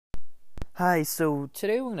Hi, so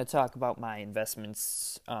today we're going to talk about my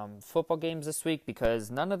investments, football games this week because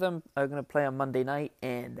none of them are going to play on Monday night,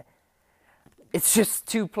 and it's just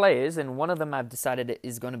two players, and one of them I've decided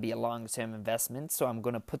is going to be a long-term investment, so I'm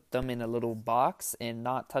going to put them in a little box and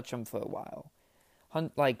not touch them for a while. And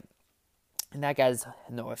that guy's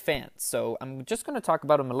Noah Fant, so I'm just going to talk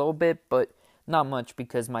about him a little bit, but not much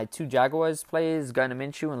because my two Jaguars players, Gardner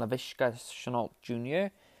Minshew and Laviska Shenault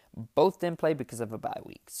Jr., both didn't play because of a bye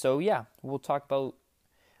week. So yeah, we'll talk about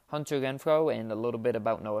Hunter Renfrow and a little bit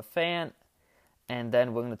about Noah Fant, and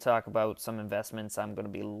then we're going to talk about some investments I'm going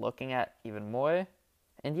to be looking at even more.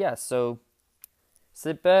 And yeah, so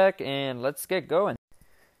sit back and let's get going.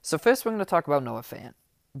 So first we're going to talk about Noah Fant.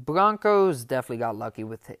 Broncos definitely got lucky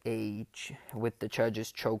with the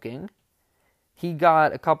Chargers choking. He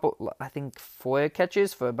got a couple, I think 4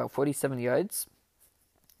 catches for about 47 yards.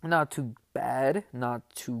 Not too bad, not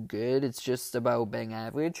too good. It's just about being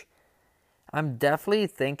average. I'm definitely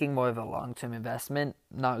thinking more of a long-term investment,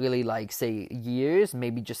 not really like, say, years,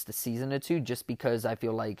 maybe just a season or two, just because I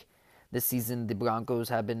feel like this season the Broncos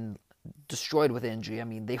have been destroyed with injury. I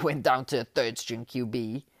mean, they went down to a third-string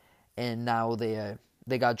QB, and now they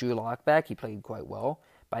got Drew Lock back. He played quite well,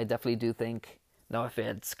 but I definitely do think Noah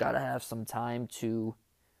Fant's got to have some time to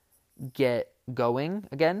get going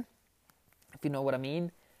again, if you know what I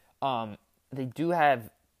mean. They do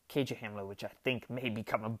have KJ Hamler, which I think may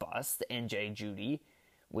become a bust, and Jay Judy,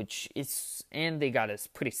 and they got a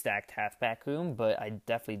pretty stacked halfback room, but I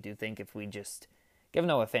definitely do think if we just give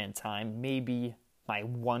Noah Fant time, maybe my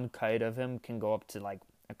one cut of him can go up to like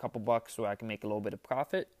a couple bucks where I can make a little bit of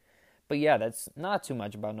profit. But yeah, that's not too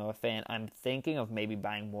much about Noah Fant. I'm thinking of maybe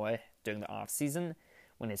buying more during the off season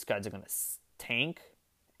when his cards are going to tank.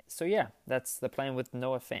 So yeah, that's the plan with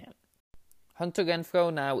Noah Fant. Hunter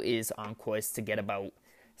Renfrow now is on course to get about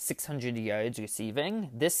 600 yards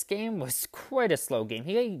receiving. This game was quite a slow game.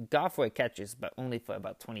 He got 4 catches, but only for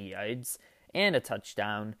about 20 yards and a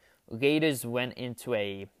touchdown. Raiders went into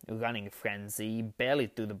a running frenzy, barely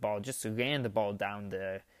threw the ball, just ran the ball down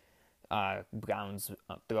the Browns'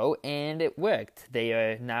 throat, and it worked. They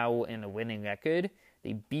are now in a winning record.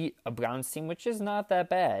 They beat a Browns team, which is not that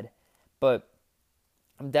bad, but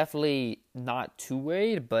I'm definitely not too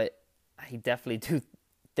worried, but I definitely do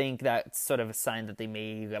think that's sort of a sign that they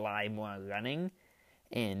may rely more on running.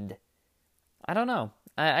 And I don't know.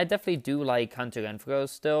 I definitely do like Hunter Renfrow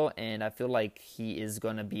still, and I feel like he is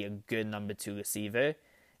going to be a good number 2 receiver.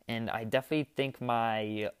 And I definitely think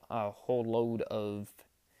my whole load of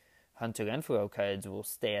Hunter Renfrow cards will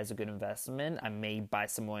stay as a good investment. I may buy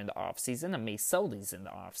some more in the off season. I may sell these in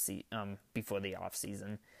the before the off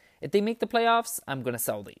season. If they make the playoffs, I'm gonna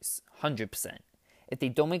sell these 100%. If they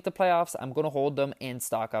don't make the playoffs, I'm gonna hold them and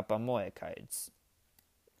stock up on more cards.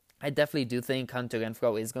 I definitely do think Hunter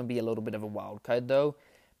Renfrow is gonna be a little bit of a wild card though,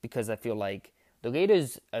 because I feel like the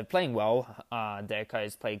Raiders are playing well. Derek Carr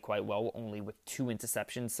has played quite well, only with 2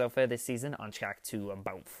 interceptions so far this season, on track to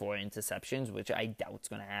about 4 interceptions, which I doubt is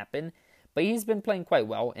going to happen. But he's been playing quite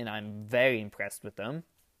well, and I'm very impressed with him.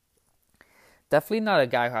 Definitely not a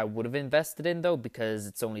guy who I would have invested in, though, because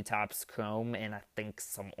it's only Topps Chrome and I think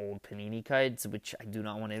some old Panini cards, which I do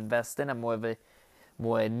not want to invest in. I'm more of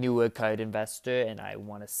a newer card investor, and I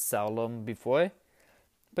want to sell them before.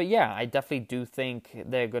 But yeah, I definitely do think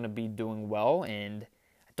they're going to be doing well, and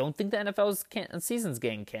I don't think the NFL's season's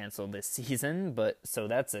getting canceled this season, but so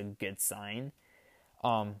that's a good sign.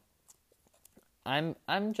 Um,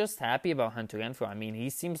 I'm just happy about Hunter Renfrow. I mean, he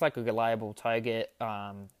seems like a reliable target.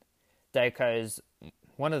 Derek Carr is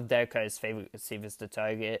one of Derek Carr's favorite receivers to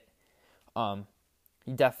target.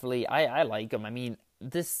 He definitely, I like him. I mean,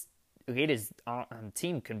 this Raiders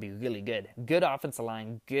team can be really good. Good offensive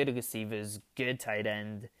line, good receivers, good tight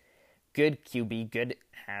end, good QB, good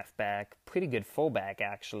halfback, pretty good fullback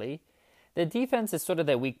actually. The defense is sort of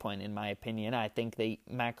their weak point in my opinion. I think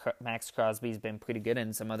Max Crosby's been pretty good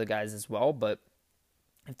and some other guys as well, but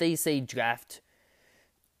if they say draft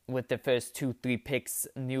with the first 2-3 picks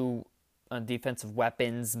new defensive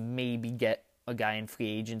weapons, maybe get a guy in free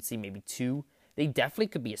agency, maybe 2, they definitely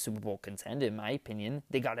could be a Super Bowl contender, in my opinion.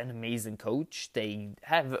 They got an amazing coach. They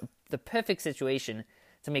have the perfect situation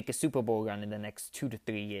to make a Super Bowl run in the next 2 to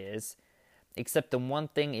 3 years. Except the one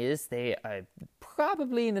thing is they are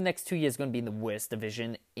probably in the next 2 years going to be in the worst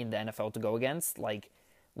division in the NFL to go against.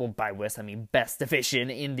 By worst, I mean best division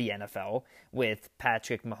in the NFL, with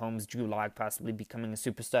Patrick Mahomes, Drew Lock possibly becoming a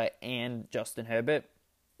superstar, and Justin Herbert.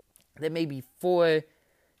 There may be 4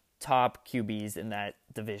 top QBs in that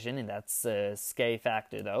division, and that's a scary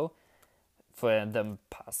factor, though, for them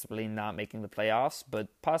possibly not making the playoffs, but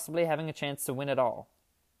possibly having a chance to win it all.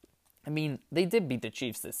 I mean, they did beat the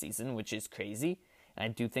Chiefs this season, which is crazy. And I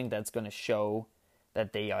do think that's going to show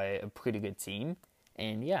that they are a pretty good team.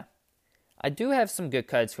 And yeah, I do have some good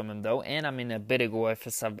cards from him, though. And I'm in a bit of war for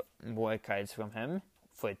some more cards from him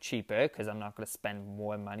for cheaper, because I'm not going to spend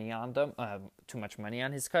more money on them, too much money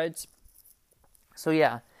on his cards. So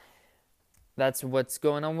yeah, that's what's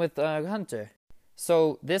going on with Hunter.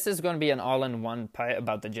 So this is going to be an all-in-one part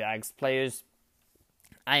about the Jags players.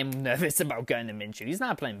 I'm nervous about Gardner Minshew. He's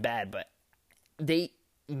not playing bad, but they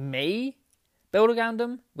may build around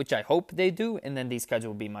him, which I hope they do, and then these cards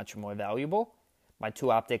will be much more valuable. My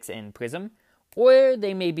 2 optics and Prism. Or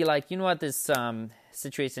they may be like, you know what, this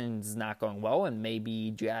situation's not going well, and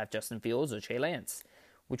maybe draft Justin Fields or Trey Lance,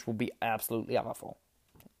 which will be absolutely awful.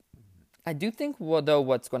 I do think,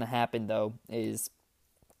 what's going to happen, though, is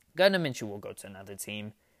Gardner Minshew will go to another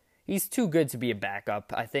team. He's too good to be a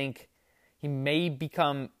backup. I think he may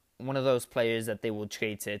become one of those players that they will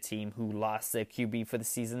trade to a team who lost their QB for the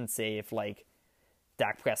season. Say if, like,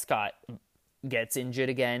 Dak Prescott gets injured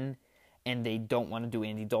again and they don't want to do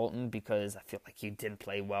Andy Dalton because I feel like he didn't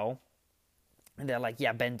play well. And they're like,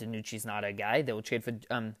 yeah, Ben DiNucci's not a guy. They will trade for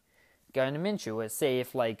Gardner Minshew. Or say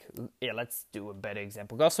if, like, let's do a better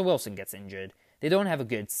example. Russell Wilson gets injured. They don't have a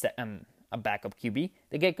good a backup QB.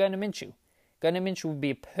 They get Gardner Minshew. Gardner Minshew would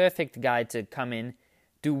be a perfect guy to come in,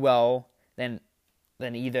 do well, then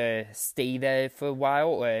either stay there for a while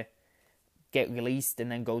or get released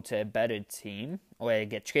and then go to a better team or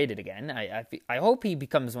get traded again. I hope he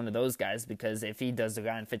becomes one of those guys, because if he does the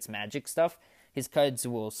Ryan Fitzmagic stuff, his cards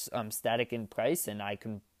will static in price and I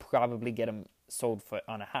can probably get him sold for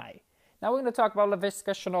on a high. Now we're going to talk about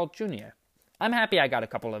Laviska Shenault Jr. I'm happy I got a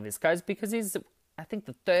couple of his cards because he's, I think,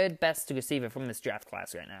 the 3rd best receiver from this draft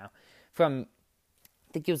class right now. I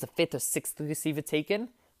think he was the 5th or 6th receiver taken,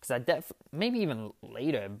 because maybe even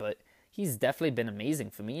later, but he's definitely been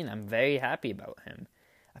amazing for me, and I'm very happy about him.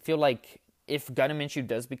 I feel like if Gardner Minshew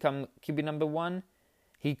does become QB number 1,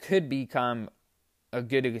 he could become a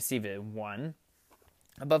good receiver 1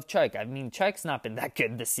 above Chark. I mean, Chark's not been that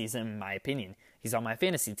good this season, in my opinion. He's on my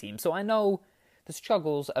fantasy team, so I know the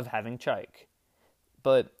struggles of having Chark.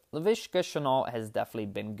 But Laviska Shenault has definitely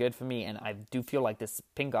been good for me, and I do feel like this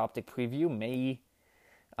pink optic preview may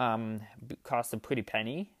cost a pretty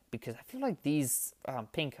penny, because I feel like these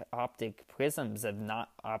pink optic prisms have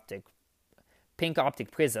not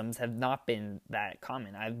been that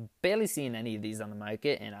common. I've barely seen any of these on the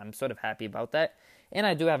market, and I'm sort of happy about that. And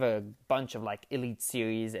I do have a bunch of like Elite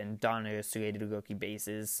Series and Donruss rated rookie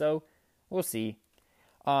bases, so we'll see.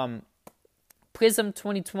 Prism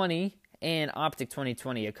 2020 and Optic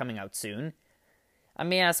 2020 are coming out soon. I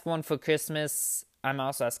may ask one for Christmas. I'm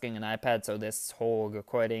also asking an iPad, so this whole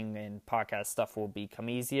recording and podcast stuff will become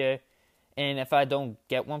easier. And if I don't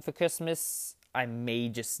get one for Christmas, I may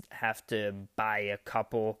just have to buy a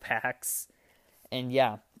couple packs. And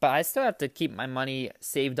yeah, but I still have to keep my money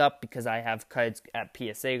saved up because I have cards at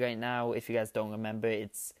PSA right now. If you guys don't remember,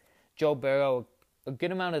 it's Joe Burrow, a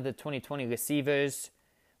good amount of the 2020 receivers,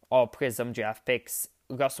 all Prism draft picks,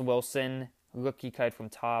 Russell Wilson, rookie card from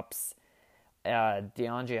Topps,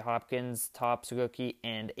 DeAndre Hopkins, Topps rookie,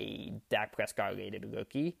 and a Dak Prescott rated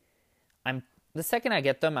rookie. The second I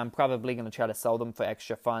get them, I'm probably going to try to sell them for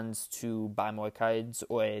extra funds to buy more cards,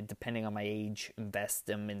 or depending on my age, invest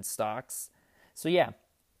them in stocks. So yeah,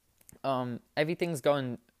 everything's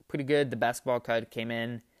going pretty good. The basketball card came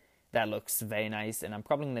in. That looks very nice, and I'm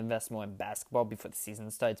probably going to invest more in basketball before the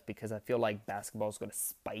season starts, because I feel like basketball is going to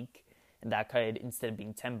spike. And that card, instead of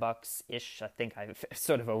being $10-ish, I think I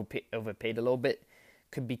sort of overpaid a little bit,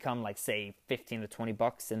 could become like, say, $15 to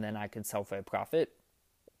 $20, and then I could sell for a profit.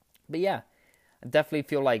 But yeah, I definitely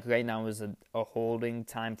feel like right now is a holding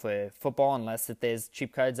time for football, unless if there's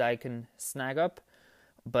cheap cards I can snag up,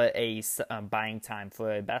 but a buying time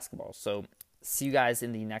for basketball. So see you guys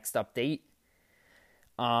in the next update.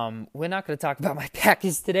 We're not going to talk about my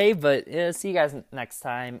package today, but see you guys next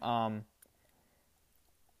time.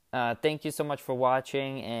 Thank you so much for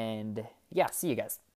watching, and yeah, see you guys.